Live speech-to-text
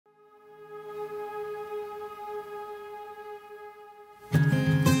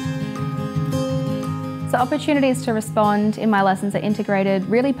So opportunities to respond in my lessons are integrated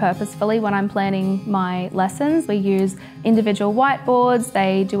really purposefully when I'm planning my lessons. We use individual whiteboards,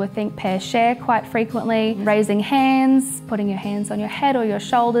 they do a think, pair, share quite frequently, raising hands, putting your hands on your head or your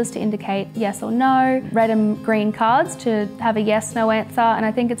shoulders to indicate yes or no, red and green cards to have a yes, no answer, and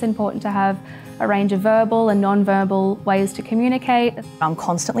I think it's important to have a range of verbal and non-verbal ways to communicate. I'm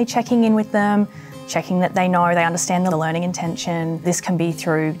constantly checking in with them, checking that they know, they understand the learning intention. This can be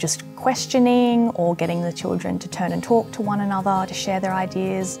through just questioning or getting the children to turn and talk to one another, to share their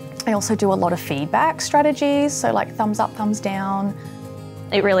ideas. I also do a lot of feedback strategies, so like thumbs up, thumbs down.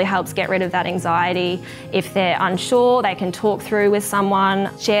 It really helps get rid of that anxiety. If they're unsure, they can talk through with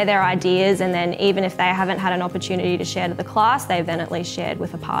someone, share their ideas, and then even if they haven't had an opportunity to share to the class, they've then at least shared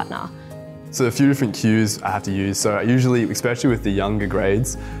with a partner. So a few different cues I have to use. So usually, especially with the younger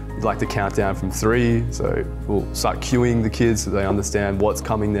grades, we like to count down from 3. So we'll start cueing the kids so they understand what's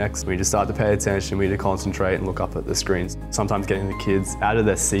coming next. We need to start to pay attention, we need to concentrate and look up at the screens. Sometimes getting the kids out of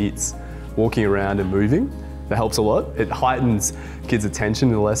their seats, walking around and moving, that helps a lot. It heightens kids' attention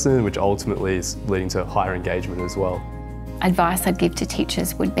in the lesson, which ultimately is leading to higher engagement as well. Advice I'd give to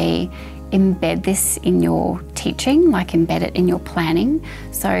teachers would be embed this in your teaching, like embed it in your planning.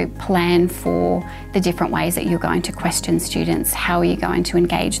 So plan for the different ways that you're going to question students, how are you going to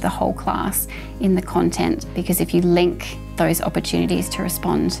engage the whole class in the content, because if you link those opportunities to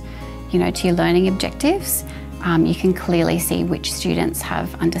respond, to your learning objectives, you can clearly see which students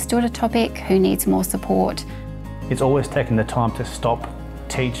have understood a topic, who needs more support. It's always taking the time to stop,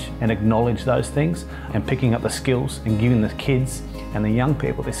 teach and acknowledge those things, and picking up the skills and giving the kids and the young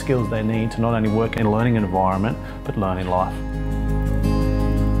people the skills they need to not only work in a learning environment but learn in life.